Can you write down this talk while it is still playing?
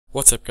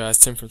What's up guys,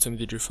 Tim from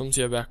Timothy Drew Films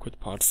here, back with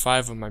part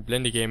 5 of my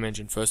Blender Game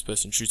Engine first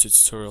person shooter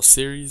tutorial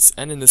series,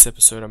 and in this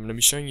episode I'm going to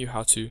be showing you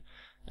how to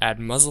add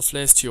muzzle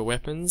flares to your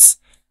weapons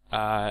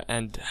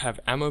and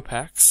have ammo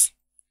packs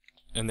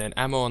and then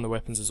ammo on the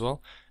weapons as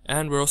well.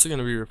 And we're also going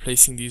to be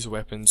replacing these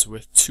weapons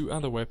with two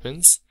other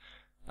weapons.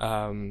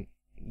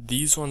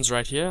 These ones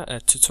right here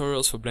at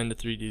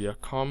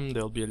tutorialsforblender3d.com.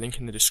 There'll be a link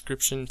in the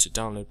description to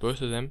download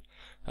both of them,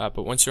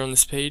 but once you're on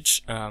this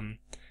page,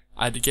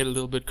 I did get a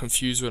little bit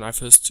confused when I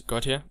first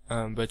got here,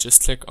 but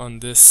just click on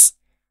this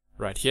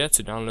right here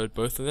to download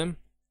both of them,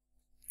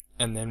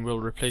 and then we'll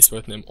replace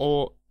both of them.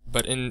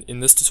 But in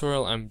this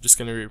tutorial, I'm just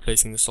going to be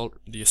replacing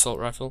the assault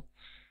rifle.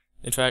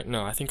 In fact,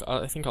 no, I think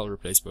I'll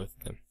replace both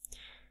of them.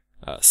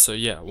 So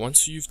yeah,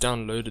 once you've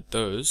downloaded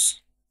those,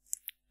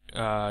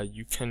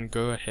 you can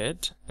go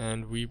ahead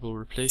and we will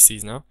replace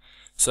these now.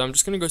 So I'm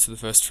just going to go to the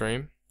first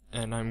frame,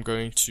 and I'm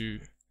going to.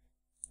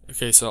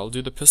 Okay, so I'll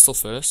do the pistol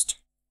first.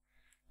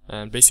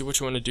 And basically what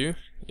you want to do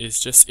is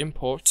just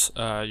import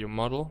your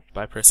model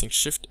by pressing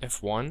Shift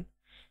F1,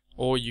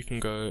 or you can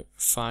go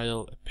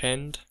File,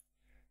 Append,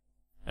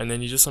 and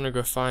then you just want to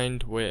go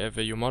find wherever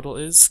your model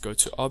is, go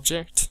to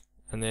Object,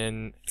 and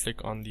then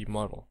click on the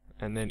model,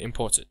 and then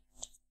import it.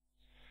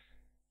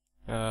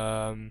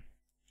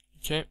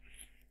 Okay,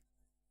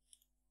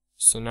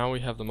 so now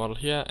we have the model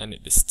here, and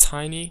it is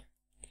tiny.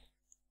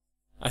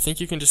 I think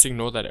you can just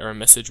ignore that error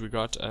message we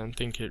got. I don't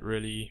think it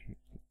really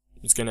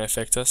is going to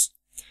affect us.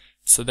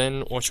 So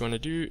then what you want to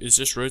do is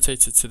just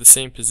rotate it to the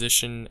same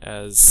position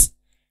as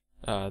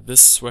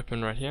this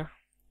weapon right here,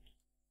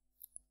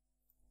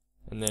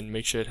 and then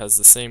make sure it has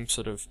the same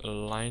sort of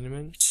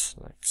alignment,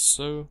 like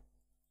so.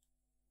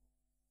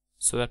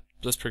 So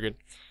that's pretty good.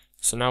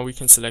 So now we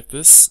can select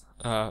this,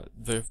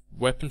 the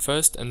weapon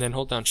first, and then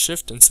hold down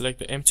Shift and select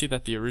the empty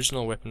that the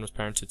original weapon was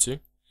parented to.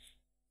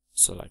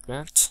 So like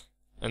that,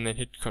 and then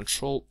hit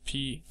Control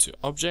P to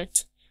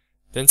Object,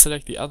 then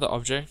select the other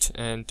object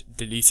and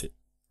delete it.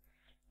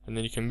 And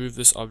then you can move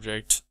this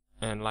object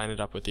and line it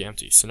up with the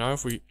empty. So now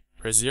if we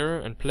press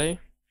 0 and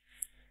play,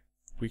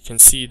 we can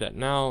see that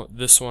now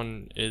this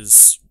one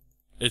it's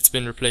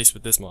been replaced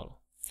with this model.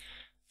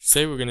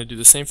 Say we're going to do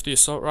the same for the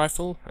assault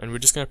rifle, and we're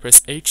just going to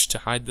press H to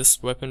hide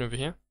this weapon over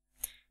here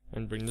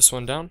and bring this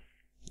one down.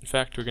 In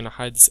fact, we're going to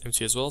hide this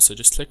empty as well, so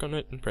just click on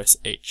it and press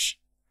H.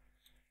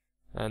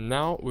 And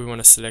now we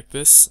want to select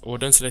this, or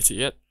don't select it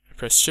yet,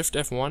 press Shift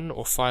F1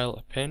 or File,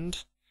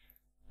 Append,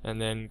 and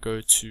then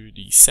go to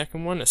the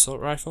second one, assault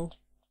rifle,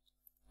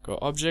 go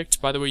Object.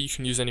 By the way, you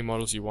can use any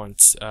models you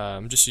want.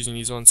 I'm just using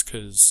these ones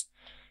because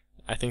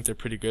I think they're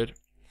pretty good.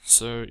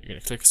 So you're going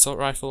to click assault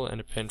rifle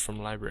and append from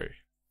library.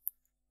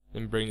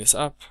 Then bring this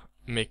up,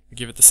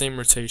 give it the same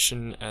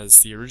rotation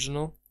as the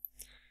original,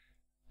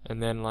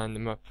 and then line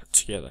them up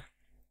together.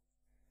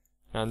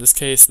 Now in this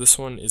case, this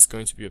one is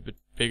going to be a bit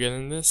bigger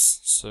than this,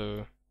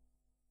 so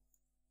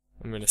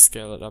I'm going to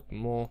scale it up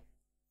more.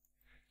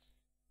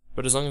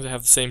 But as long as they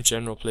have the same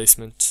general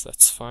placement,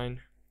 that's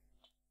fine.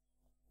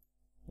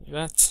 Like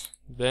that.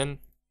 Then,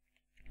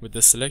 with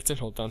this selected,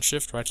 hold down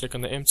Shift, right click on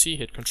the empty,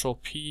 hit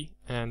Control P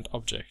and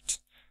Object.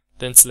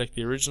 Then select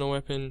the original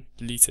weapon,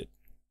 delete it.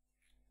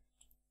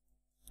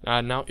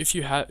 Now if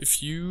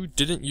you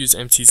didn't use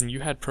empties and you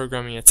had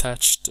programming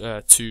attached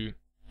to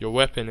your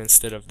weapon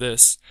instead of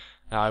this,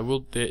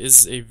 there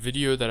is a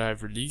video that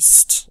I've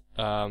released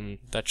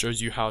that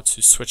shows you how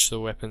to switch the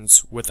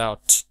weapons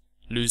without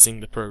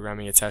losing the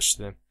programming attached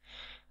to them.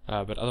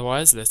 But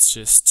otherwise,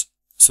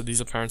 so these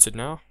are parented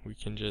now, we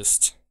can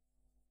just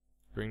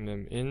bring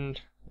them in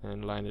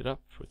and line it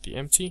up with the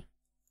empty,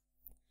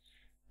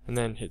 and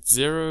then hit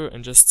 0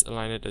 and just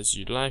align it as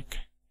you'd like.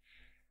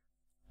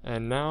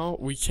 And now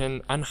we can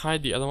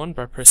unhide the other one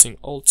by pressing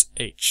Alt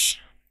H.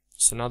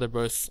 So now they're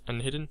both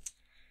unhidden.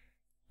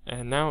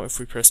 And now if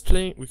we press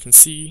play, we can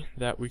see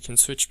that we can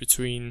switch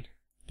between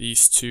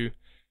these two.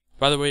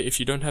 By the way, if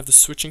you don't have the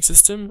switching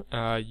system,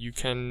 you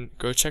can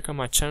go check on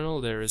my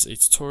channel. There is a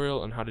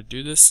tutorial on how to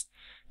do this.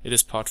 It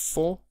is part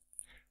 4.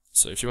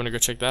 So if you want to go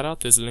check that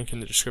out, there's a link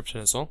in the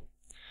description as well.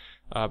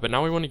 But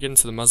now we want to get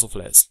into the muzzle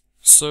flares.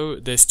 So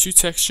there's two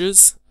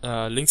textures,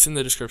 links in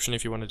the description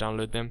if you want to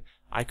download them.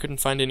 I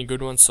couldn't find any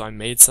good ones, so I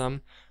made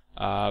some.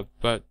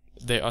 But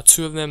there are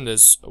two of them.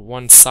 There's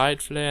one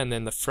side flare and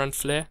then the front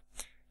flare.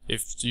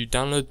 If you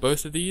download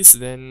both of these,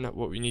 then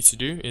what we need to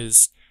do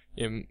is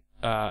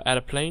add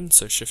a plane,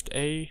 so Shift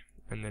A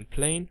and then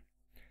plane.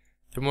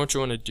 Then what you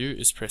want to do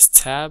is press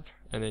Tab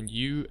and then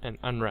U and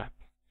unwrap.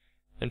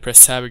 Then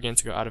press Tab again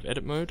to go out of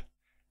edit mode.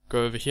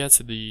 Go over here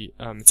to the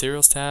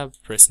materials tab,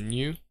 press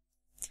New,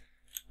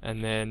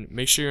 and then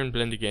make sure you're in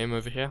Blender Game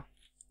over here.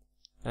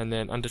 And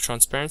then under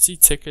transparency,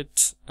 tick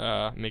it,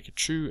 make it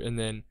true, and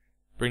then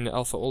bring the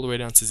alpha all the way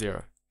down to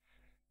 0.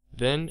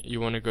 Then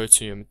you want to go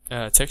to your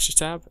texture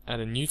tab, add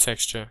a new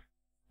texture,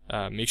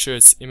 make sure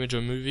it's image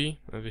or movie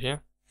over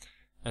here,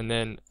 and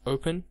then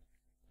open,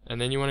 and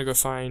then you want to go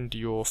find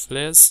your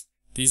flares.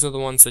 These are the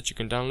ones that you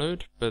can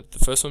download, but the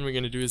first one we're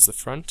going to do is the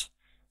front.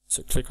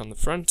 So click on the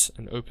front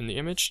and open the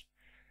image,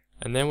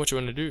 and then what you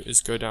want to do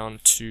is go down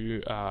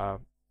to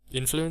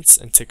influence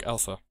and tick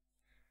alpha.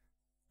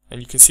 And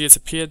you can see it's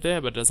appeared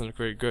there, but it doesn't look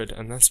very good,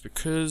 and that's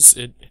because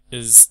it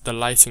is the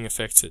lighting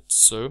affected.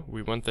 So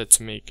we want that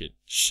to make it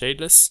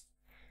shadeless,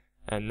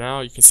 and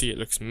now you can see it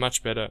looks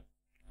much better,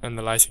 and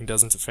the lighting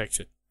doesn't affect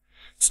it.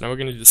 So now we're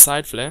going to do the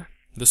side flare.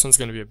 This one's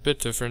going to be a bit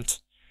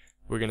different.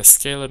 We're going to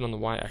scale it on the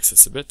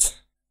y-axis a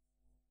bit,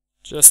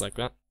 just like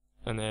that.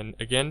 And then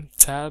again,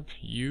 tab,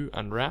 U,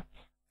 unwrap,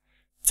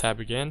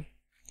 tab again,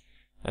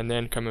 and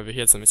then come over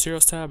here to the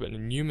materials tab and a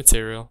new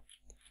material.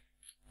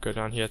 Go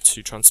down here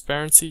to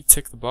transparency,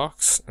 tick the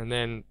box, and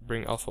then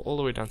bring alpha all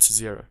the way down to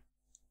 0.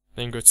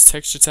 Then go to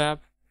texture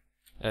tab,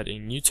 add a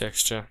new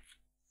texture,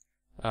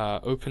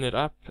 open it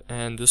up,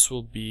 and this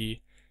will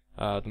be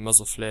the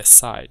muzzle flare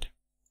side.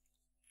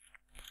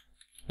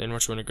 Then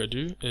what you want to go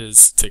do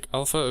is tick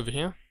alpha over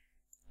here,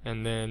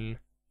 and then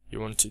you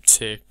want to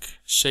tick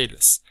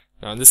shadeless.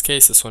 Now in this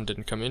case this one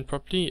didn't come in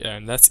properly,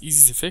 and that's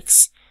easy to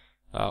fix.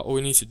 All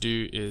we need to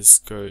do is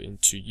go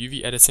into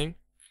UV editing,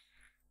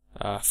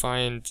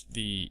 find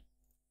the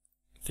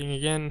thing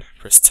again,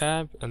 press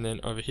tab, and then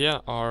over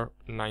here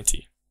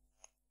R90.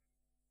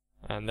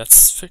 And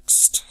that's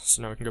fixed.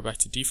 So now we can go back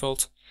to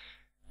default,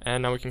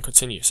 and now we can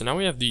continue. So now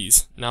we have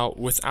these. Now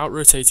without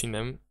rotating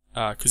them,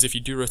 because if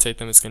you do rotate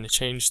them, it's going to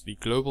change the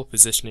global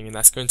positioning, and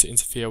that's going to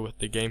interfere with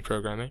the game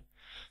programming.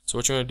 So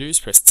what you want to do is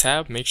press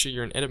tab, make sure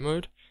you're in edit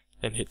mode,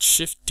 then hit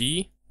shift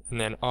D, and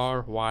then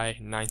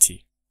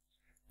RY90.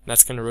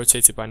 That's going to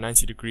rotate it by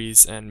 90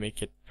 degrees and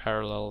make it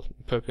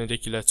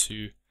perpendicular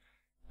to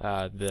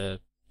the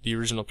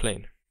original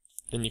plane.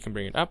 Then you can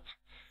bring it up,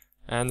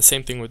 and the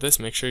same thing with this.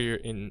 Make sure you're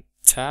in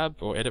tab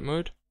or edit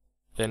mode,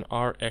 then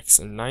RX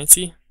and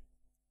 90,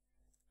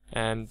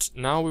 and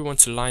now we want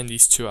to line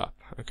these two up.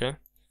 Okay,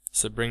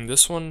 so bring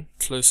this one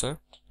closer.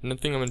 Another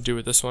thing I'm going to do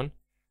with this one,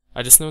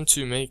 I just want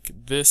to make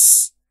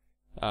this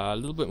a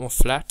little bit more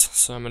flat,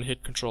 so I'm going to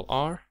hit Ctrl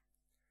R,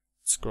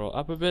 scroll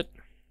up a bit,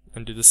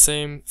 and do the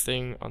same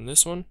thing on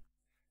this one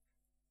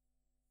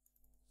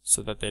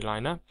so that they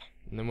line up.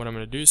 And then what I'm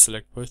going to do is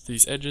select both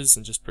these edges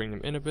and just bring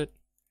them in a bit.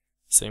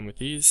 Same with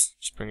these,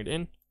 just bring it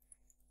in,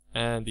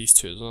 and these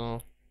two as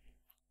well.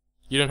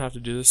 You don't have to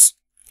do this,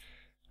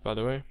 by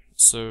the way.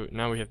 So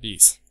now we have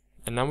these,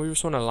 and now we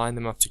just want to line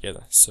them up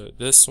together. So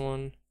this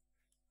one,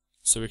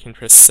 so we can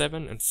press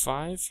 7 and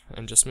 5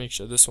 and just make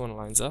sure this one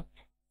lines up,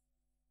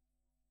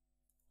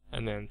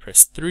 and then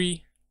press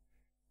 3,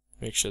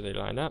 make sure they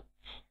line up,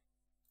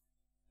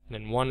 and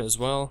then 1 as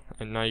well,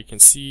 and now you can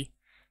see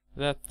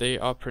that they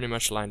are pretty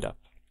much lined up.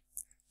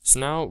 So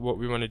now what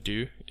we want to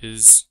do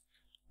is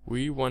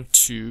we want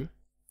to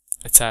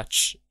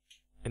attach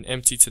an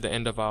empty to the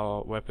end of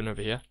our weapon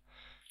over here.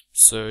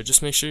 So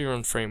just make sure you're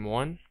on frame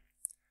 1.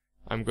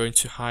 I'm going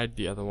to hide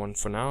the other one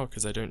for now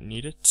because I don't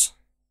need it.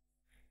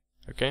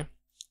 Okay,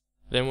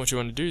 then what you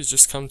want to do is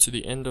just come to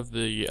the end of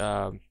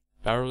the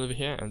barrel over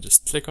here and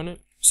just click on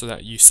it so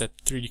that you set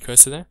 3D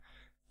cursor there.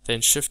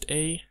 Then Shift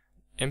A,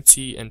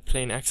 empty and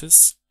plane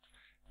axis,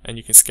 and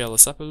you can scale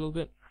this up a little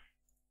bit.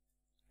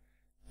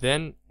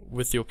 Then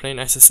with your plane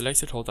axis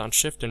selected, hold down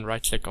Shift and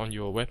right click on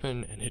your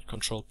weapon and hit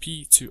Ctrl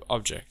P to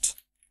object.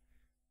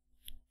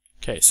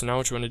 Okay, so now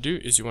what you want to do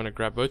is you want to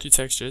grab both your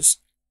textures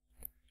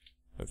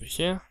over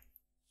here,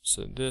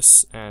 so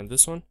this and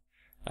this one.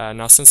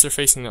 Now since they're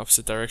facing the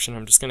opposite direction,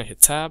 I'm just going to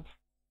hit tab,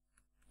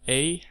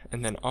 A,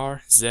 and then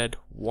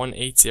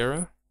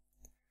RZ180,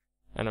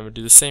 and I'm going to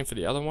do the same for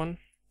the other one,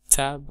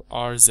 tab,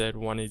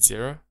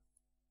 RZ180,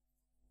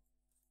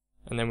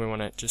 and then we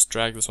want to just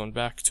drag this one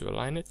back to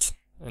align it,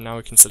 and now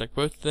we can select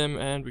both of them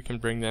and we can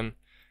bring them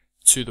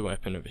to the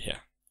weapon over here.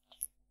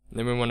 And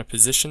then we want to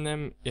position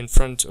them in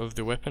front of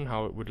the weapon,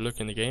 how it would look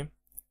in the game,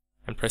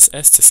 and press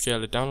S to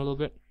scale it down a little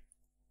bit,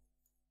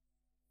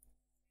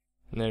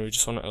 and then we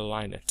just want to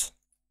align it.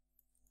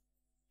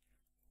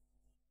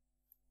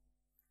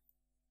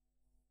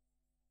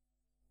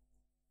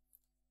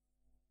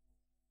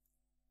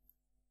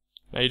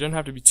 Now you don't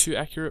have to be too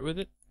accurate with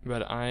it,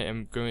 but I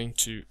am going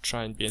to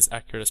try and be as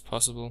accurate as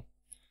possible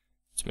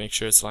to make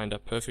sure it's lined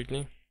up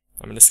perfectly.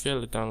 I'm going to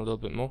scale it down a little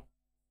bit more.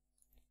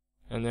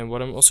 And then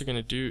what I'm also going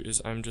to do is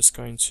I'm just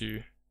going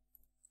to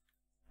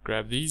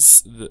grab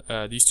these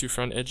two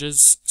front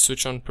edges,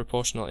 switch on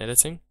proportional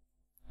editing,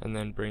 and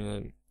then bring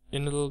them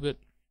in a little bit.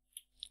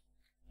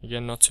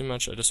 Again, not too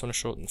much, I just want to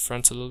shorten the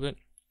front a little bit.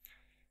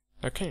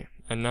 Okay,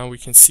 and now we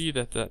can see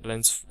that that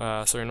lens,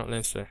 sorry, not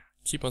lens flare,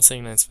 keep on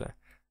saying lens flare.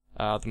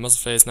 The muzzle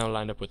flare is now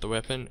lined up with the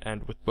weapon,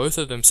 and with both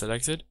of them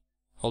selected,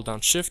 hold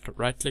down Shift,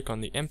 right click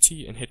on the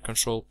empty, and hit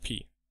Ctrl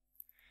P.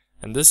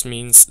 And this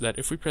means that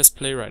if we press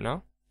play right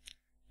now,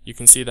 you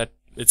can see that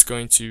it's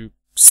going to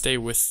stay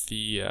with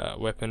the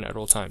weapon at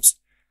all times.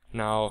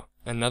 Now,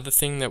 another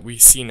thing that we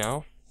see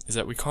now is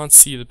that we can't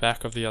see the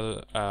back of the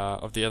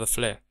other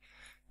flare,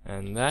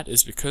 and that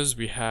is because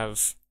we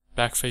have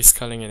backface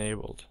culling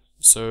enabled.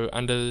 So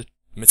under the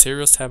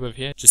materials tab over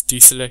here, just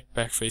deselect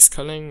backface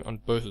culling on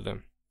both of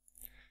them.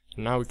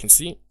 And now we can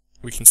see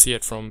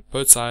it from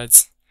both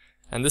sides,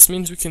 and this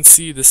means we can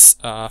see this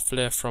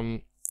flare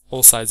from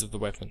all sides of the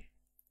weapon.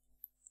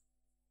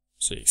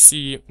 So you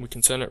see we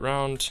can turn it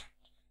around,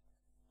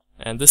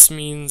 and this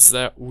means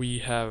that we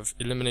have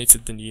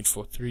eliminated the need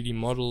for 3D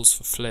models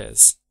for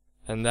flares,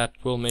 and that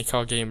will make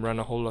our game run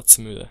a whole lot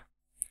smoother.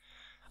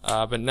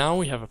 But now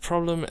we have a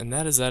problem, and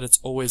that is that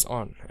it's always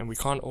on, and we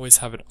can't always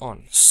have it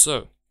on.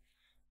 So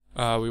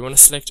we want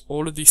to select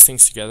all of these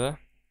things together.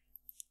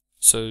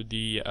 So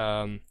the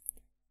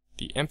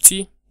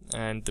empty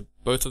and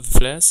both of the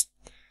flares,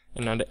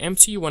 and under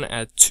empty you want to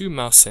add 2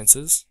 mouse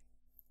sensors,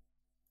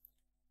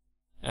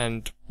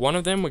 and one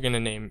of them we're going to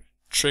name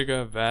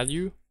trigger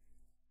value,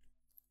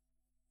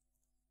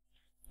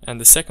 and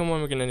the second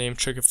one we're going to name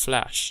trigger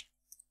flash.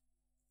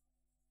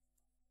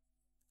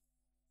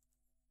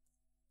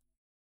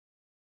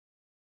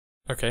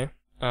 Okay,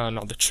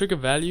 now the trigger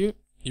value,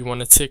 you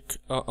want to tick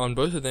on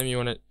both of them, you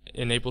want to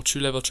enable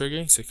true level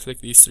triggering, so click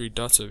these 3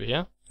 dots over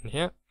here and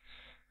here.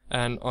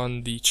 And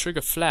on the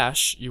trigger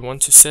flash, you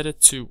want to set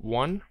it to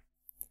 1,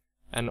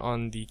 and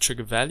on the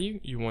trigger value,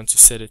 you want to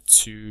set it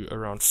to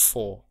around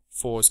 4.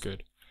 4 is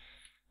good.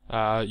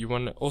 You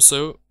want to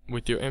also,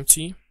 with your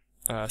empty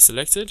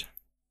selected,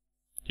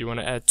 you want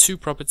to add 2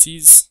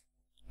 properties,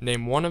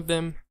 name one of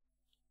them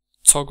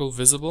toggle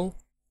visible,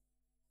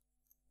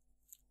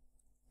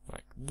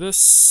 like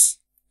this,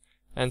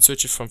 and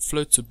switch it from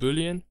float to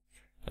boolean,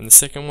 and the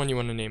second one you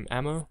want to name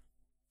ammo,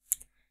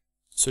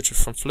 switch it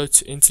from float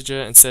to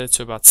integer and set it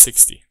to about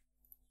 60.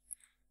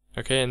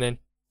 Okay, and then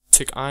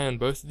tick I on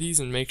both of these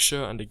and make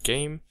sure under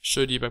game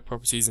show debug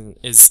properties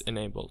is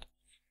enabled.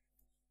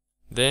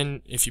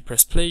 Then if you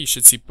press play, you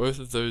should see both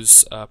of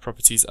those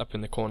properties up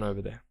in the corner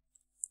over there.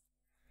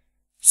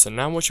 So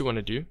now what you want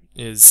to do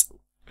is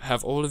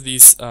have all of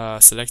these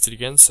selected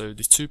again, so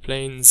the 2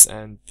 planes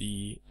and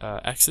the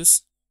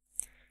axis,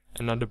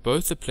 and under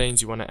both the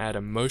planes you want to add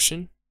a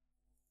motion,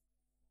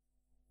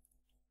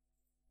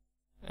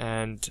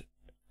 and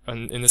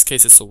in this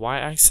case it's the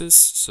y-axis,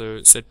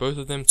 so set both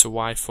of them to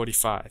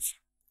y45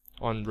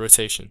 on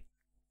rotation.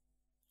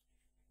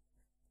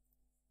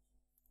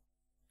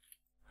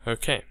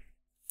 Okay,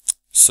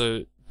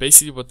 so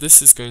basically what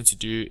this is going to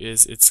do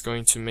is it's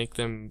going to make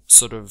them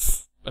sort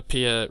of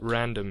appear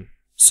random,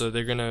 so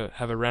they're going to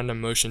have a random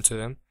motion to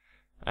them,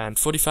 and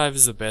 45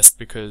 is the best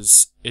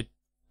because it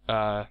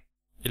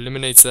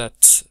eliminates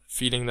that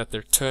feeling that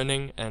they're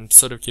turning and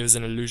sort of gives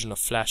an illusion of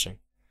flashing.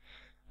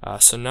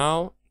 So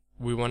now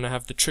we want to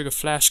have the trigger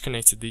flash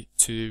connected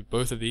to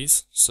both of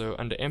these, so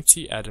under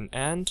empty add an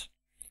AND,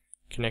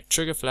 connect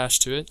trigger flash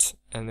to it,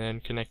 and then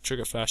connect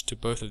trigger flash to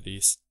both of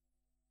these.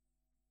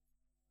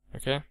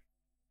 Okay,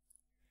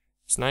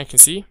 so now you can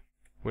see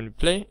when we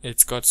play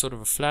it's got sort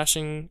of a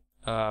flashing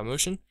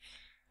motion,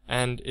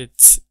 and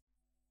it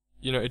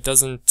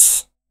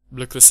doesn't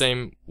look the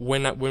same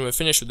when we're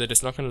finished with it.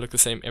 It's not going to look the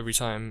same every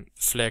time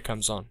the flare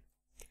comes on.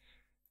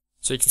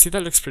 So you can see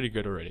that looks pretty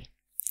good already.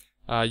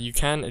 You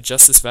can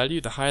adjust this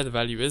value. The higher the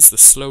value is, the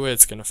slower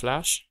it's going to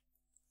flash.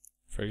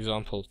 For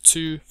example,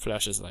 2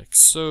 flashes like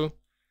so.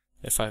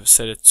 If I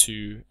set it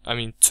to,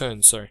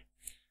 turn, sorry.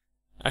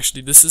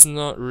 Actually, this is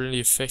not really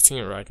affecting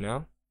it right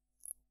now.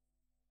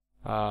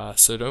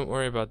 So don't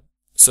worry about,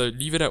 so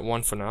leave it at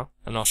 1 for now,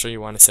 and I'll show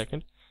you why in a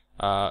second.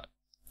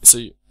 So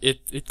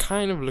it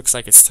kind of looks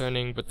like it's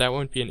turning, but that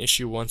won't be an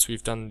issue once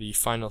we've done the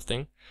final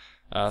thing.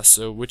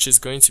 So which is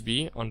going to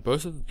be, on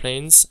both of the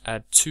planes,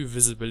 add 2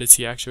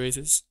 visibility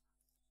actuators.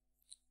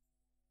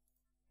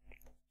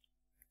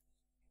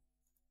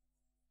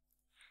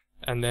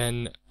 And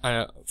then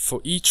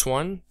for each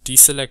one,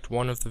 deselect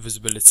one of the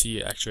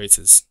visibility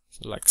actuators,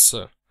 like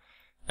so.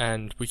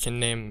 And we can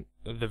name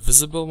the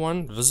visible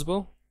one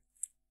visible,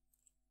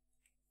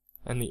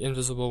 and the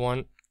invisible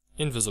one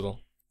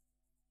invisible.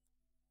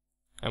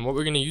 And what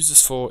we're going to use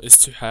this for is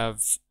to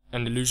have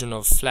an illusion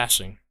of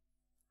flashing.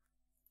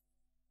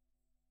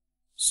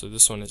 So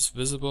this one is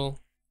visible,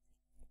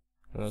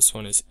 and this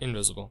one is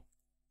invisible.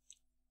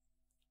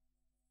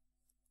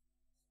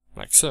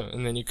 Like so,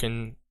 and then you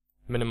can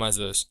minimize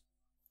those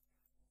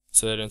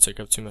so they don't take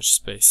up too much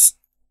space.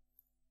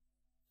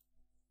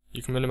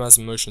 You can minimize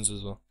the motions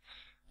as well.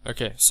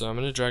 Okay, so I'm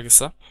going to drag this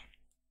up,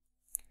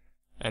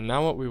 and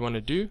now what we want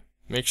to do,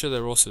 make sure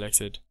they're all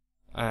selected,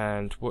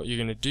 and what you're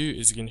going to do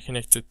is you're going to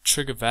connect a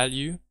trigger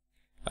value,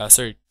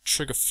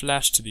 trigger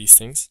flash to these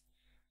things,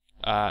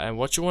 and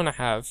what you want to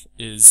have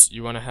is,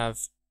 you want to have,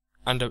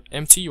 under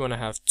empty you want to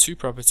have 2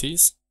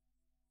 properties,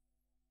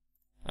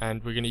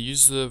 and we're going to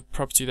use the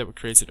property that we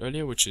created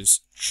earlier, which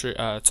is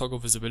toggle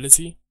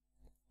visibility,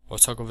 or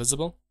toggle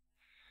visible,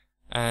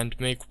 and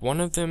make one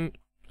of them,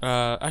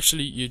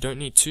 actually you don't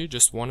need 2,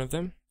 just one of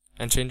them,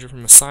 and change it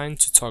from assign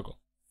to toggle.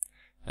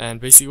 And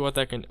basically what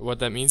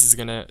that means is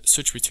going to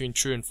switch between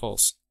true and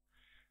false,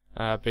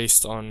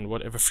 based on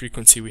whatever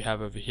frequency we have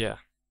over here.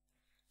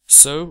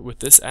 So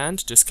with this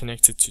AND, just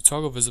connect it to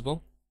toggle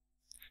visible,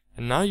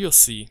 and now you'll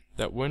see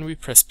that when we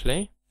press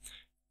play,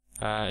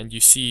 and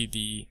you see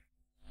the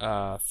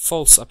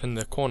false up in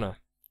the corner,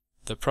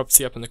 the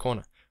property up in the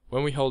corner,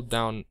 when we hold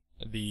down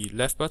the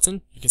left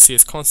button, you can see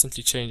it's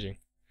constantly changing.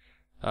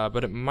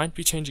 But it might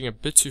be changing a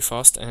bit too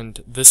fast,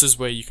 and this is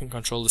where you can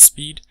control the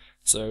speed.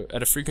 So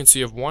at a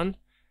frequency of 1,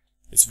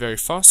 it's very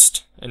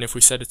fast, and if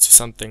we set it to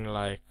something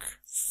like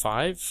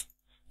 5,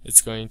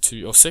 it's going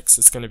to, or 6,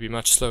 it's going to be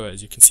much slower,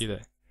 as you can see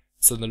there.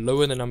 So the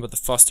lower the number, the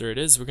faster it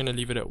is. We're going to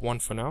leave it at 1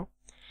 for now.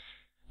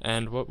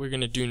 And what we're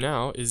going to do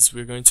now is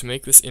we're going to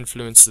make this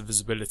influence the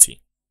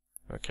visibility.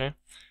 Okay.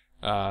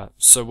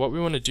 So what we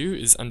want to do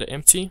is under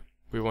empty,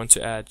 we want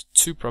to add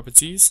 2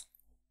 properties.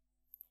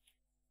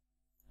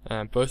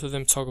 Both of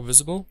them toggle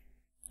visible,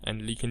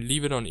 and you can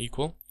leave it on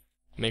equal.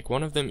 Make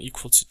one of them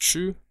equal to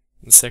true,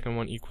 the second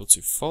one equal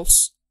to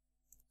false,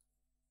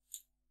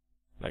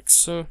 like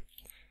so.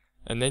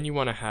 And then you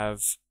want to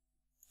have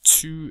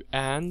 2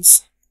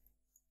 ands,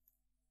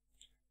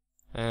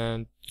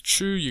 and the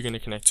true you're going to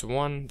connect to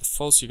one, the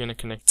false you're going to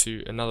connect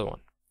to another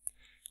one.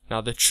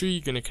 Now the true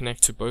you're going to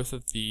connect to both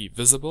of the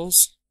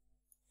visibles,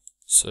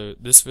 so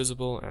this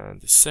visible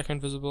and the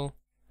second visible,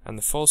 and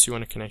the false you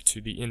want to connect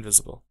to the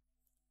invisible,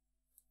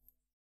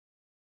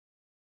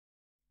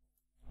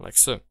 like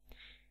so.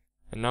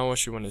 And now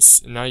what you want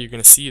to now you're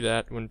going to see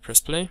that when you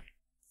press play,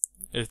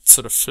 it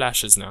sort of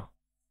flashes now,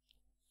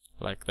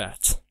 like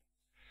that.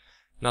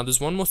 Now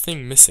there's one more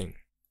thing missing,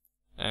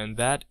 and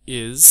that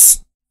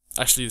is,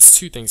 actually there's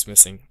 2 things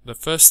missing. The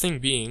first thing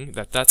being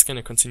that that's going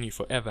to continue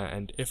forever,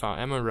 and if our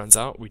ammo runs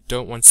out, we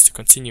don't want it to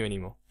continue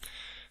anymore.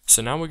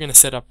 So now we're going to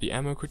set up the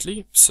ammo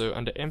quickly. So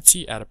under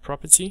empty, add a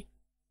property,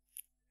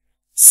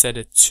 set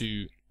it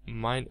to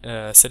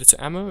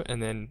ammo,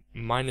 and then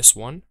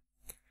 -1.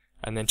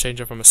 And then change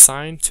it from a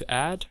sign to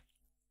add,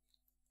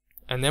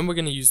 and then we're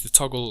going to use the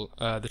toggle,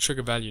 the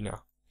trigger value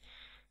now.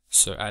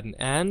 So add an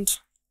AND,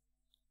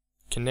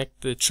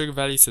 connect the trigger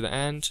value to the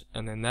AND,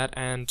 and then that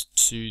AND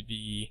to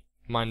the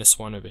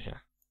 -1 over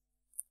here.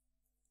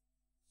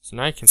 So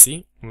now you can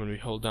see when we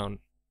hold down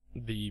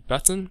the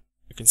button,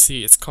 you can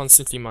see it's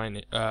constantly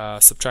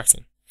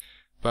subtracting,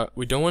 but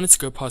we don't want it to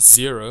go past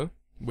 0,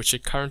 which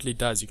it currently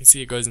does. You can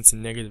see it goes into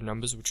negative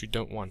numbers, which we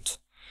don't want.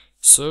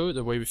 So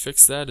the way we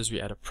fix that is we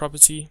add a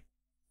property,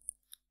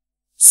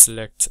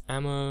 select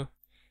ammo,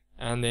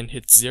 and then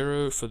hit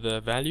 0 for the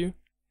value,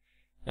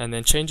 and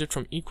then change it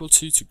from equal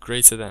to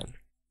greater than.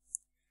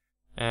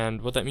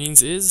 And what that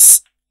means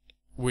is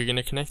we're going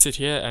to connect it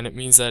here, and it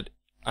means that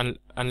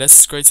unless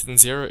it's greater than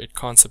 0, it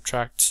can't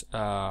subtract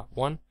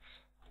 1,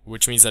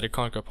 which means that it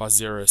can't go past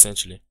 0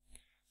 essentially.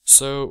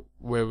 So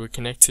where we're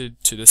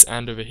connected to this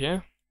AND over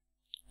here,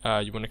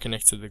 you want to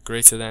connect to the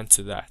greater than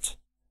to that.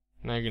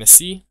 Now you're going to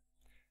see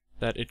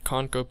that it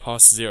can't go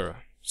past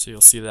 0. So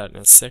you'll see that in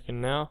a second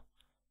now.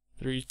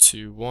 3,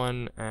 2,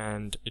 1,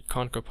 and it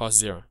can't go past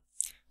 0.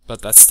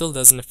 But that still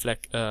doesn't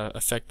affect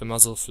the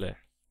muzzle flare.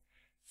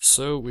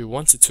 So we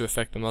want it to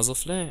affect the muzzle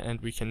flare, and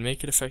we can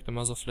make it affect the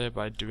muzzle flare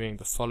by doing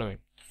the following.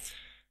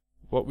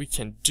 What we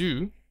can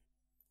do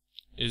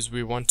is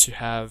we want to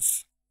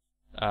have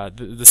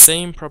the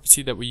same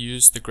property that we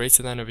used, the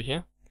greater than over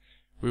here.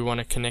 We want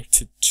to connect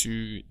it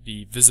to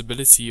the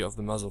visibility of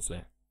the muzzle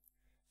flare.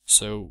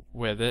 So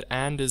where the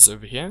AND is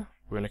over here,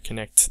 we're going to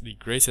connect the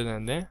greater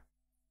than there.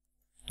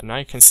 And now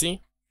you can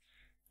see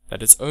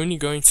that it's only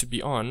going to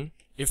be on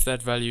if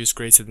that value is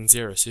greater than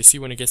 0. So you see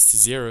when it gets to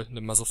 0,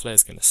 the muzzle flare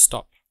is going to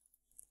stop.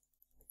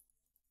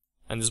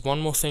 And there's one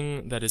more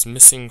thing that is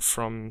missing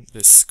from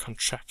this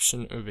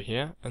contraption over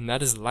here, and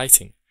that is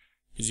lighting.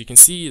 Because you can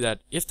see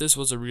that if this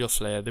was a real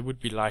flare, there would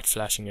be light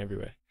flashing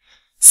everywhere.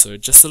 So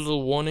just a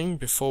little warning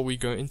before we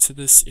go into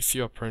this: if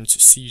you are prone to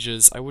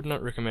seizures, I would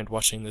not recommend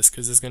watching this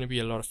because there's going to be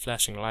a lot of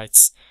flashing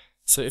lights.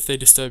 So if they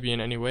disturb you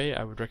in any way,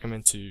 I would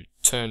recommend to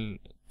turn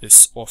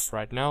this off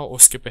right now or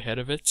skip ahead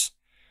of it.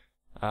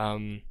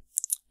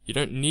 You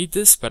don't need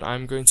this, but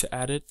I'm going to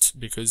add it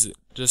because it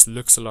just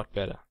looks a lot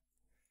better.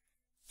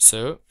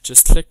 So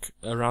just click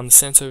around the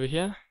center over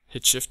here,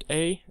 hit Shift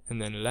A,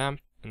 and then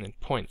lamp, and then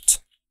point.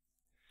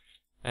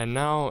 And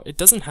now it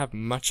doesn't have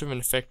much of an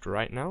effect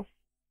right now.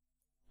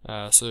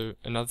 So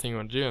another thing I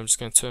want to do, I'm just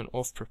going to turn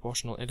off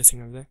proportional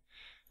editing over there.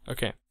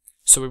 Okay,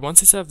 so we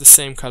want it to have the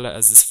same color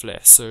as this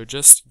flare. So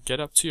just get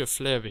up to your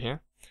flare over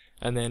here,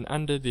 and then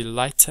under the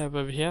light tab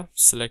over here,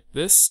 select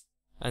this,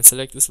 and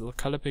select this little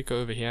color picker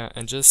over here,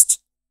 and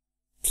just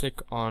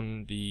click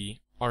on the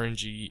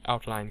orangey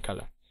outline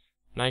color.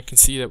 Now you can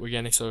see that we're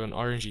getting sort of an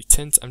orangey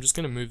tint. I'm just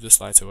going to move this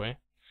light away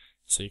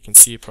so you can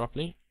see it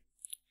properly.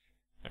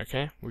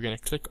 Okay, we're going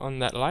to click on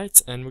that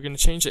light, and we're going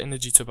to change the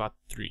energy to about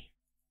 3.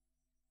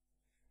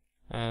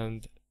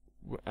 And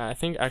I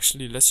think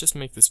actually let's just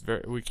make this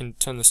we can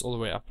turn this all the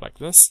way up like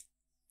this,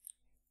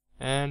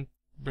 and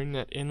bring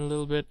that in a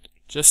little bit,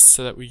 just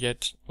so that we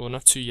get, well,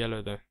 not too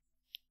yellow though,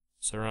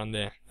 so around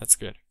there, that's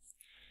good.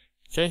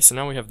 Okay, so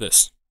now we have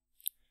this.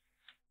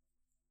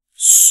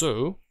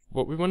 So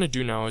what we want to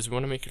do now is we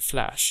want to make it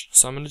flash.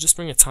 So I'm going to just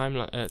bring a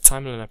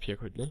timeline up here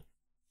quickly,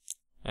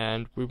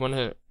 and we want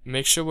to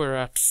make sure we're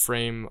at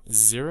frame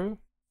 0,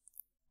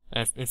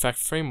 in fact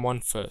frame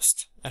 1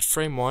 first. At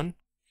frame 1,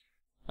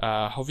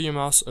 hover your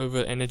mouse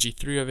over energy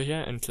 3 over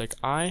here and click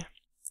I,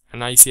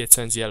 and now you see it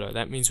turns yellow.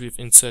 That means we've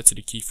inserted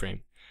a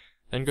keyframe.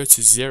 Then go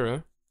to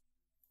 0,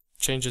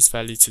 change its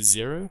value to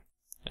 0,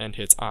 and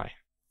hit I.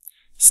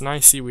 So now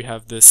you see we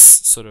have this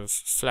sort of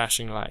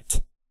flashing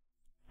light.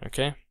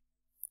 Okay.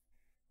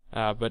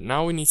 But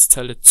now we need to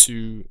tell it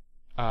to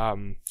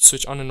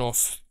switch on and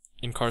off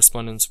in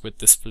correspondence with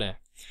this flare.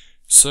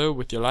 So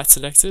with your light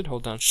selected,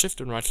 hold down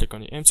Shift and right click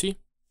on your empty,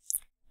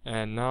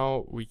 and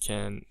now we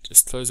can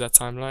just close that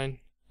timeline.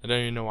 I don't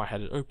even know why I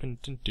had it open,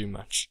 didn't do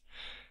much.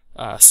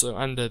 So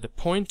under the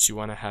point, you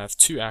want to have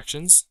two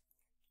actions,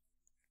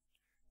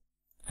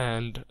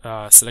 and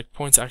select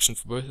point action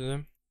for both of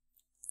them.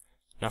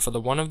 Now for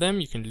the one of them,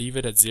 you can leave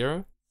it at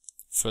 0.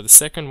 For the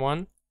second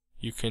one,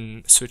 you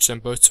can switch them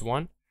both to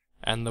 1,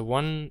 and the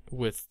one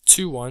with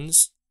 2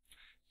 1s,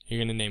 you're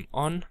going to name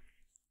on.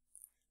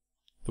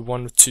 The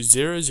one with 2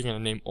 zeros, you're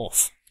going to name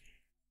off.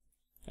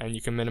 And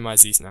you can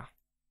minimize these now.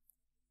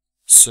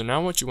 So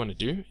now what you want to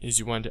do is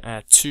you want to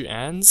add 2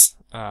 ands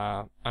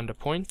under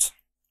point.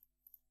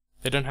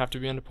 They don't have to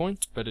be under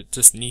point, but it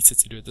just needs it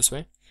to do it this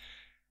way.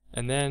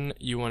 And then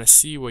you want to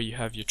see where you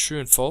have your true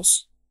and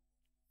false,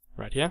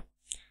 right here.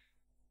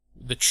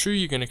 The true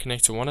you're going to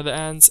connect to one of the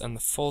ands, and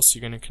the false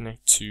you're going to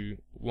connect to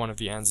one of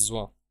the ands as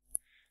well.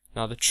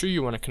 Now the true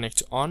you want to connect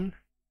to on,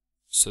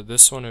 so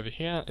this one over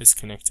here is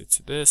connected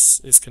to this,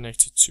 is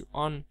connected to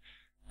on,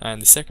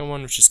 and the second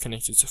one, which is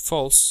connected to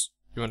false,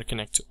 you want to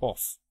connect to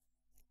off.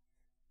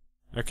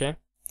 Okay?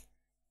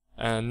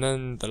 And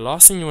then the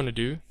last thing you want to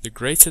do, the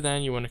greater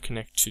than, you want to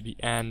connect to the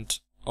and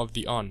of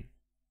the on.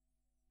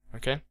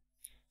 Okay?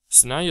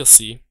 So now you'll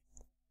see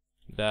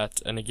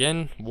that, and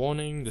again,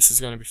 warning, this is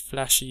going to be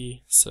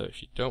flashy, so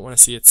if you don't want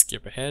to see it,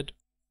 skip ahead.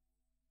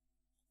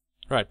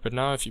 Right, but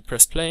now if you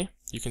press play,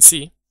 you can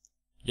see,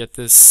 you get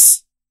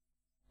this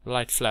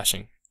light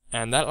flashing.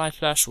 And that light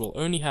flash will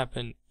only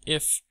happen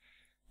if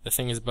the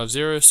thing is above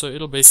 0, so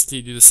it'll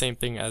basically do the same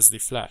thing as the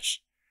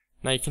flash.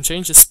 Now you can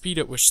change the speed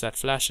at which that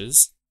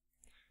flashes,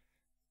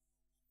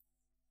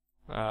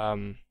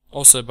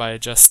 also by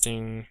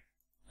adjusting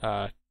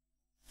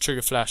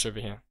trigger flash over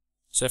here.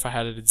 So if I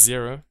had it at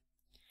 0, you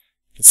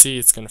can see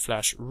it's going to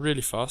flash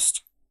really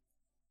fast,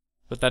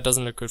 but that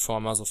doesn't look good for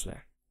our muzzle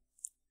flare.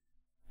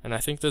 And I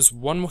think there's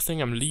one more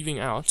thing I'm leaving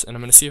out, and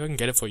I'm going to see if I can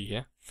get it for you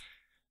here.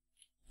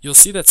 You'll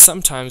see that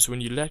sometimes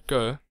when you let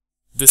go,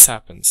 this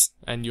happens,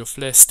 and your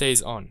flare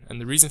stays on. And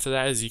the reason for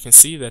that is you can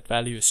see that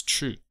value is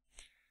true.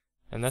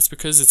 And that's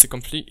because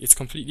it's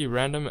completely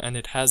random, and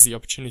it has the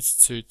opportunity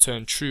to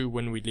turn true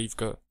when we leave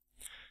go.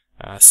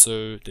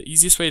 So the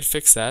easiest way to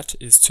fix that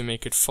is to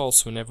make it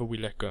false whenever we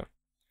let go.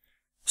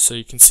 So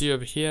you can see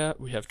over here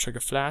we have trigger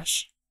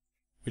flash.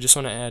 We just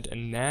want to add a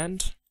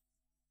NAND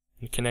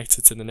and connect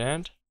it to the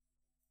NAND.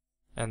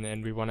 And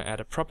then we want to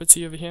add a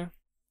property over here.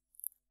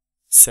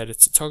 Set it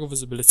to toggle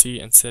visibility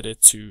and set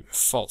it to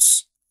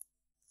false.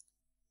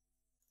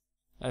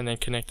 And then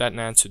connect that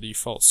NAND to the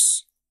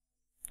false.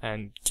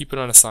 And keep it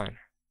on a sign.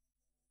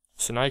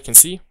 So now you can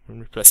see when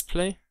we press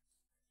play.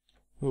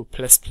 When we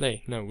press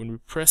play,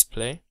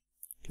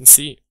 you can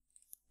see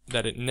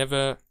that it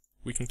never,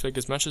 we can click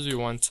as much as we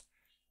want,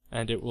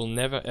 and it will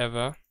never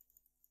ever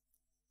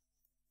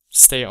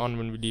stay on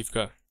when we leave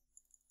go.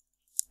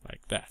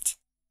 Like that.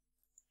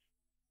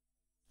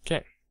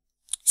 Okay,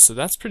 so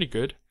that's pretty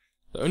good.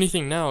 The only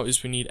thing now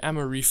is we need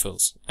ammo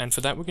refills, and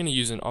for that we're going to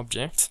use an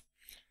object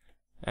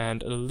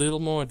and a little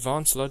more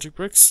advanced logic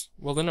bricks.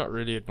 Well, they're not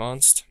really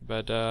advanced,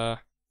 but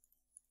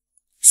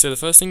so the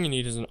first thing you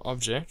need is an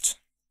object,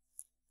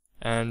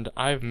 and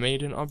I've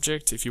made an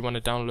object. If you want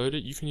to download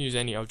it, you can use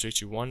any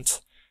object you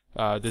want.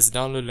 There's a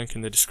download link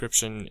in the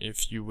description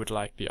if you would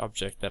like the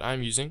object that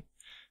I'm using,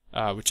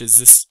 which is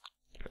this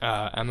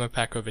ammo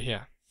pack over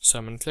here. So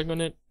I'm going to click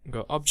on it,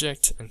 go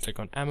object, and click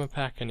on ammo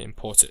pack and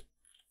import it.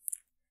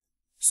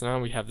 So now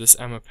we have this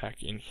ammo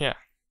pack in here.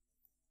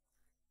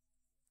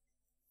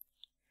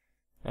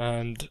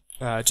 And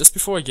just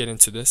before I get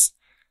into this,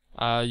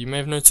 you may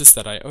have noticed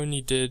that I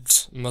only did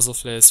muzzle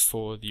flares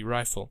for the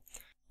rifle.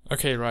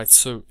 Okay, right,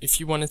 so if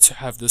you wanted to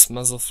have this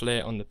muzzle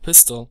flare on the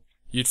pistol,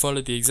 you'd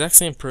follow the exact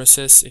same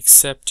process,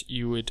 except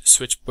you would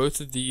switch both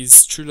of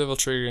these true level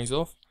triggerings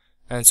off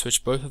and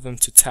switch both of them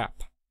to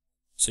tap.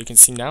 So you can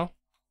see now,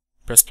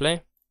 press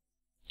play,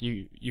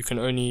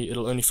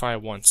 it'll only fire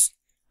once.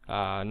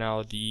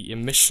 Now the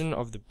emission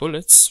of the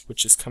bullets,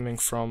 which is coming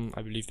from,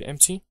 I believe, the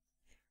empty,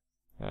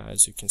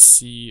 as you can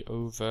see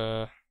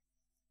over,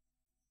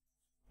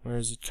 where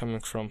is it coming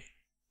from?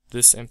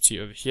 This empty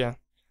over here.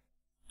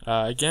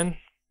 Again,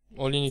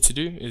 all you need to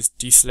do is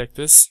deselect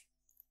this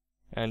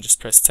and just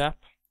press tap,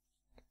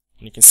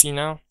 and you can see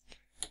now,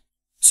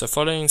 so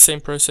following the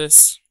same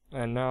process,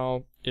 and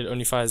now it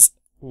only fires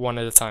one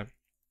at a time.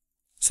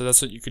 So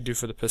that's what you could do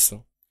for the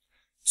pistol.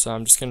 So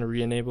I'm just going to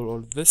re-enable all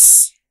of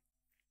this.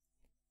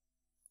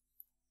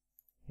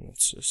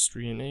 Let's just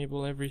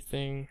re-enable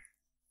everything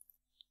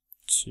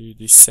to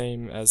the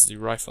same as the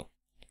rifle.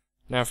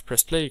 Now if I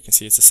press play, you can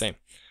see it's the same.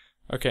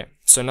 Okay,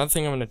 so another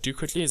thing I'm going to do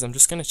quickly is I'm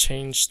just going to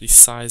change the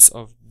size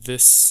of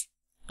this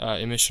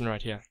emission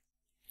right here.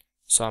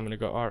 So I'm going to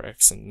go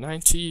RX and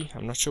 90.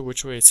 I'm not sure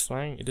which way it's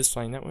flying. It is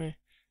flying that way.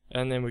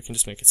 And then we can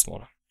just make it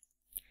smaller.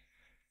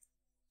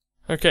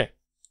 Okay,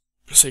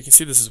 so you can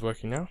see this is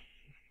working now,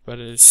 but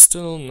it is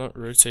still not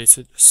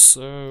rotated,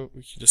 so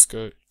we can just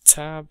go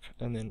tab,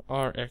 and then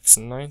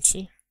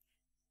RX90.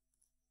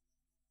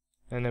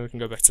 And then we can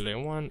go back to layer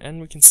 1,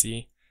 and we can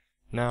see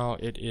now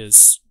it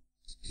is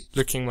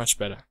looking much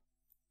better.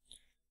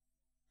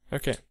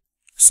 Okay,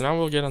 so now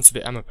we'll get onto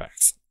the ammo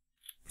packs.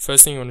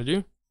 First thing you want to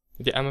do,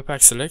 with the ammo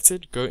pack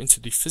selected, go into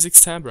the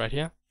physics tab right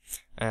here,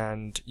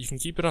 and you can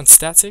keep it on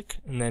static,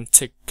 and then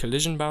tick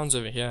collision bounds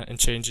over here and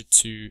change it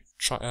to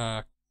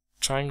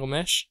triangle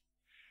mesh,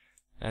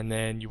 and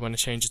then you want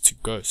to change it to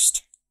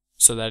ghost,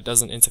 so that it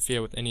doesn't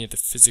interfere with any of the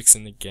physics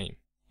in the game.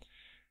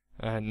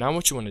 Now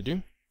what you want to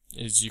do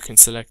is you can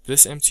select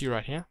this empty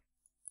right here,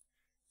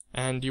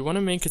 and you want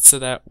to make it so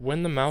that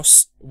when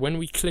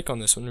we click on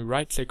this, when we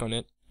right click on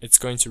it, it's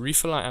going to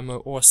refill our ammo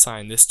or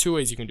assign. There's two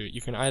ways you can do it.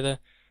 You can either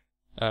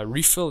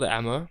refill the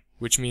ammo,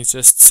 which means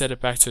just set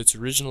it back to its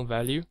original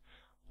value,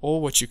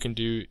 or what you can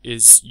do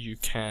is you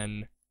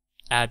can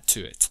add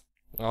to it.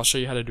 I'll show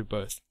you how to do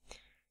both.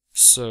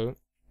 So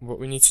what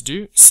we need to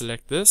do,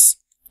 select this,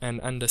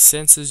 and under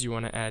sensors you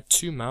want to add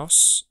 2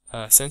 mouse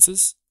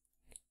sensors,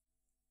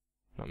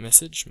 not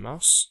message,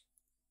 mouse.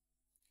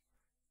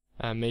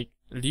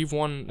 Leave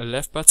one a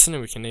left button,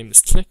 and we can name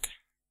this click.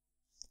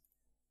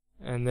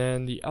 And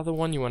then the other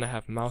one you want to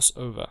have mouse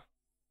over.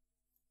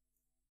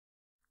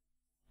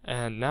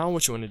 And now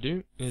what you want to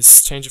do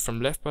is change it from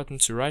left button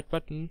to right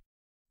button,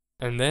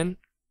 and then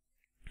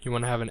you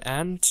want to have an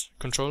AND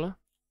controller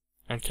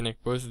and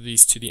connect both of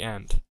these to the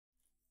AND.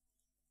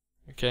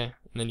 Okay,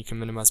 and then you can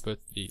minimize both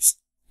of these.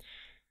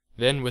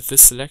 Then with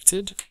this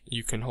selected,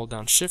 you can hold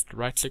down shift,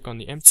 right click on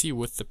the empty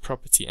with the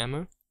property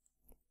ammo,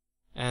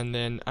 and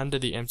then under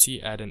the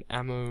empty add an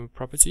ammo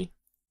property,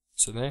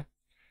 so there.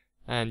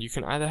 And you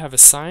can either have a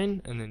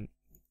sign and then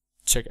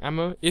check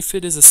ammo. If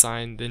it is a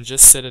sign, then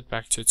just set it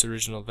back to its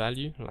original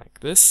value like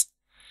this.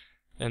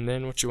 And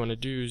then what you want to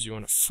do is you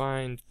want to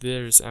find,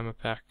 there's ammo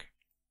pack,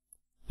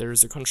 there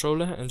is a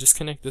controller, and just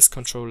connect this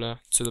controller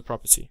to the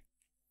property.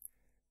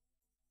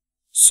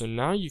 So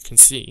now you can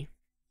see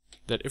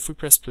that if we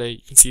press play,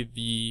 you can see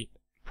the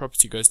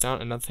property goes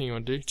down. Another thing you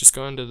want to do, just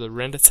go under the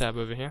render tab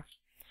over here,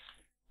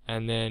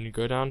 and then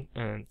go down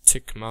and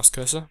tick mouse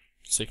cursor,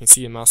 so you can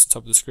see the mouse on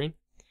top of the screen.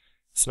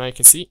 So now you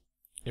can see,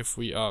 if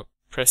we are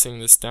pressing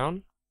this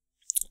down,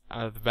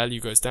 the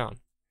value goes down.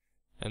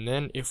 And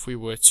then if we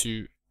were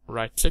to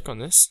right click on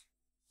this,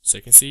 so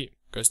you can see it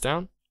goes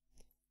down,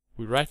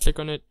 we right click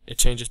on it, it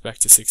changes back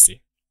to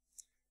 60.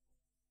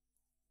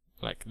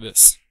 Like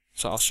this.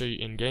 So I'll show you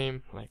in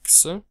game, like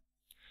so.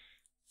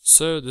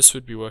 So this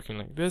would be working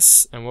like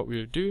this, and what we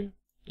would do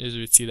is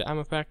we would see the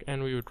ammo pack,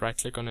 and we would right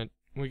click on it,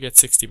 we get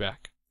 60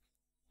 back.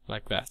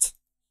 Like that.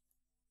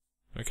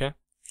 Okay?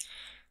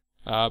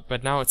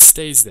 But now it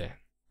stays there,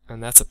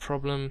 and that's a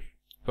problem,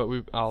 but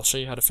I'll show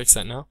you how to fix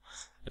that now.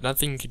 Another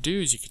thing you could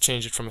do is you could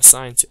change it from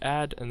assign to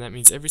add, and that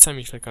means every time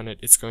you click on it,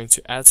 it's going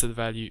to add to the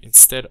value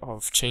instead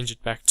of change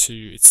it back to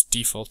its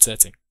default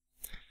setting.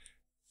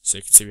 So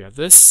you can see we have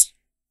this,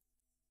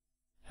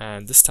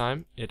 and this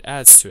time it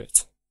adds to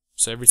it.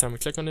 So every time we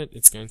click on it,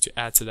 it's going to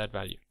add to that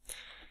value.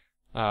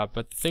 But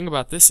the thing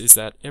about this is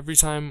that every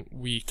time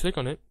we click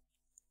on it,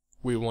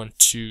 we want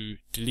to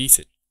delete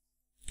it.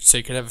 So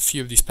you could have a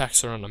few of these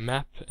packs around a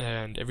map,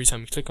 and every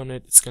time we click on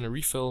it, it's going to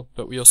refill,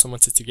 but we also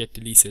want it to get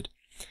deleted.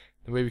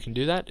 The way we can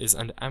do that is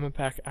under ammo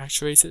pack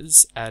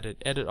actuators, add an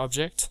edit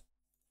object,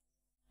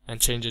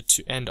 and change it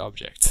to end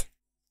object.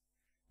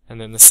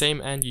 And then the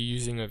same end you're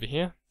using over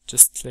here,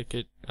 just click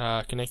it,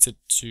 connect it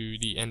to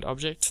the end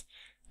object.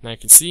 Now you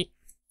can see,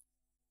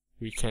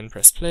 we can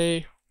press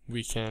play,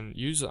 we can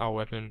use our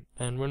weapon,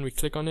 and when we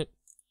click on it,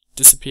 it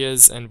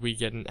disappears and we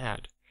get an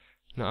add.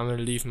 Now I'm going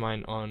to leave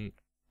mine on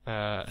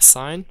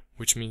assign,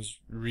 which means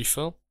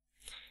refill.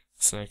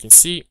 So now you can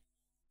see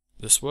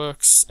this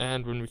works,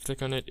 and when we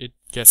click on it, it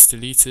gets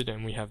deleted,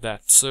 and we have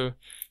that. So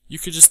you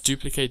could just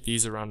duplicate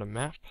these around a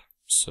map.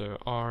 So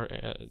R,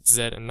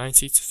 Z, and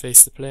 90 to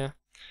face the player,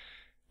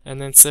 and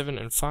then 7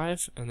 and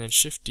 5, and then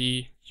Shift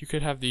D. You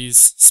could have these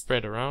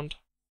spread around.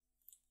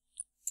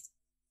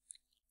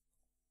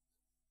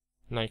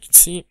 Now you can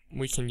see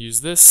we can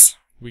use this.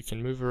 We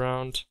can move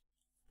around.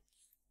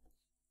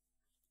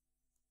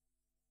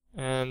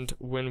 And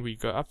when we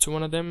go up to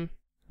one of them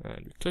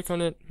and we click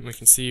on it, we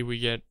can see we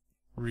get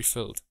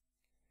refilled.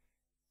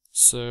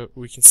 So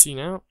we can see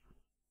now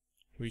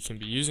we can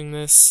be using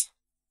this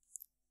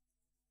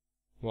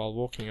while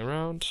walking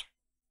around,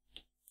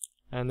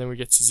 and then we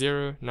get to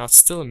 0. Now it's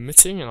still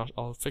emitting, and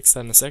I'll fix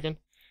that in a second,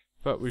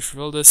 but we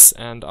fill this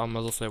and our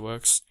muzzle flare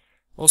works.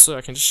 Also,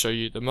 I can just show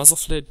you the muzzle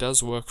flare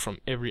does work from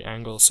every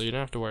angle, so you don't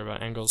have to worry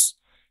about angles.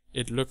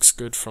 It looks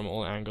good from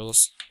all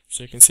angles.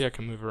 So you can see I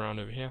can move around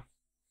over here.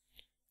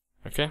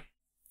 Okay,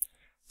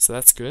 so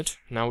that's good.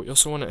 Now we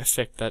also want to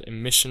affect that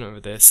emission over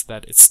there so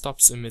that it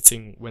stops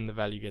emitting when the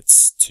value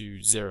gets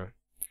to 0.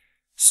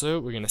 So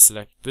we're going to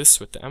select this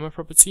with the ammo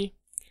property,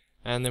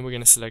 and then we're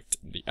going to select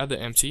the other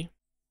empty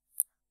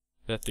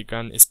that the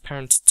gun is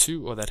parent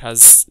to, or that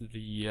has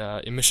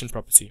the emission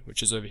property,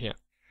 which is over here.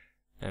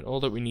 And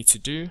all that we need to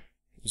do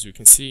is we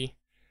can see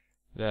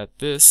that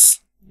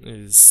this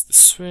is the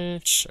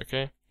switch,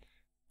 okay,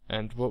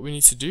 And what we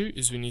need to do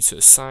is we need to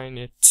assign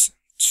it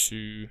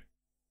to,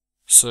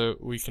 so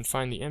we can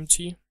find the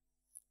empty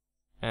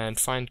and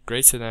find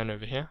greater than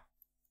over here,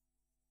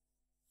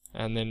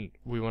 and then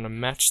we want to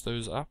match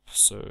those up.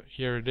 So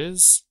here it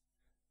is,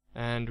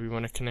 and we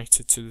want to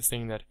connect it to the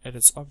thing that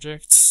edits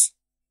objects.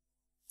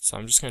 So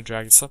I'm just going to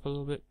drag this up a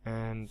little bit,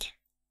 and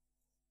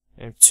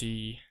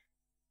empty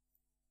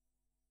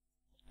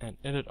and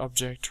edit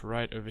object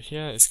right over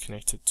here is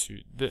connected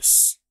to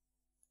this.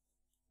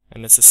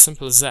 And it's as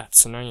simple as that.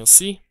 So now you'll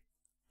see,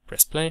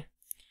 press play,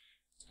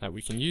 that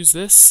we can use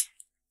this,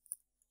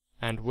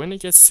 and when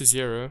it gets to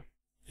 0,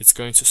 it's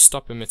going to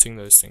stop emitting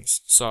those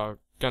things. So our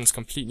gun's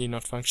completely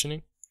not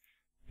functioning.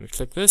 We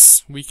click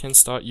this, we can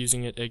start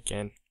using it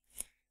again.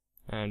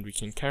 And we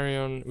can carry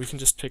on, we can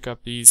just pick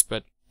up these,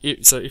 but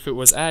so if it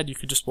was add, you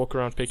could just walk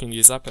around picking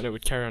these up and it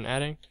would carry on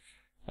adding.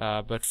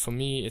 But for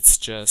me, it's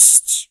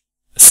just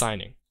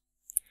assigning.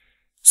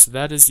 So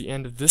that is the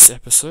end of this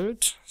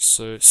episode.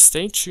 So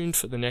stay tuned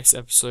for the next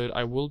episode.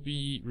 I will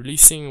be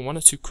releasing 1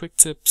 or 2 quick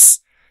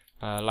tips,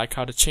 like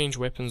how to change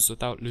weapons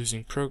without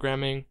losing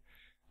programming,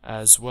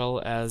 as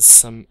well as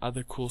some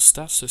other cool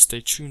stuff, so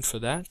stay tuned for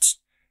that.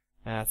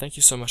 Thank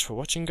you so much for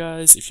watching,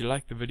 guys. If you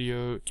liked the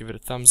video, give it a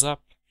thumbs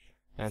up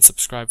and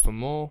subscribe for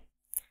more,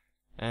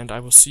 and I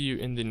will see you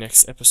in the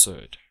next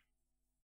episode.